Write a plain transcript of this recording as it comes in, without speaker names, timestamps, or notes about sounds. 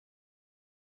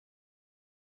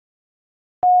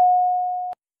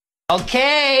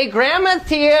Okay, Grandma's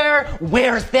here.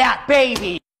 Where's that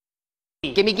baby?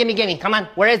 Gimme. Come on,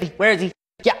 where is he?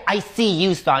 Yeah, I see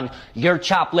you, son. You're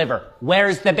chopped liver.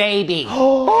 Where's the baby?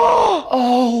 Oh.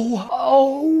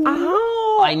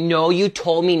 I know you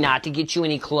told me not to get you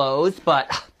any clothes,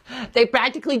 but they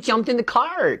practically jumped in the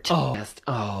cart.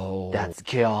 Oh, that's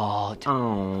cute.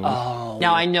 Oh.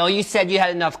 Now, I know you said you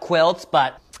had enough quilts,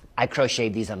 but I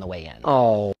crocheted these on the way in.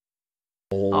 Oh.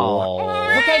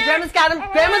 Okay, Grandma's got him.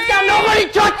 Nobody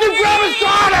touch him. Grandma's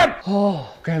got him.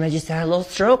 Oh, Grandma just had a little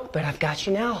stroke, but I've got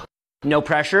you now. No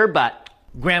pressure, but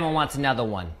Grandma wants another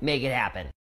one. Make it happen.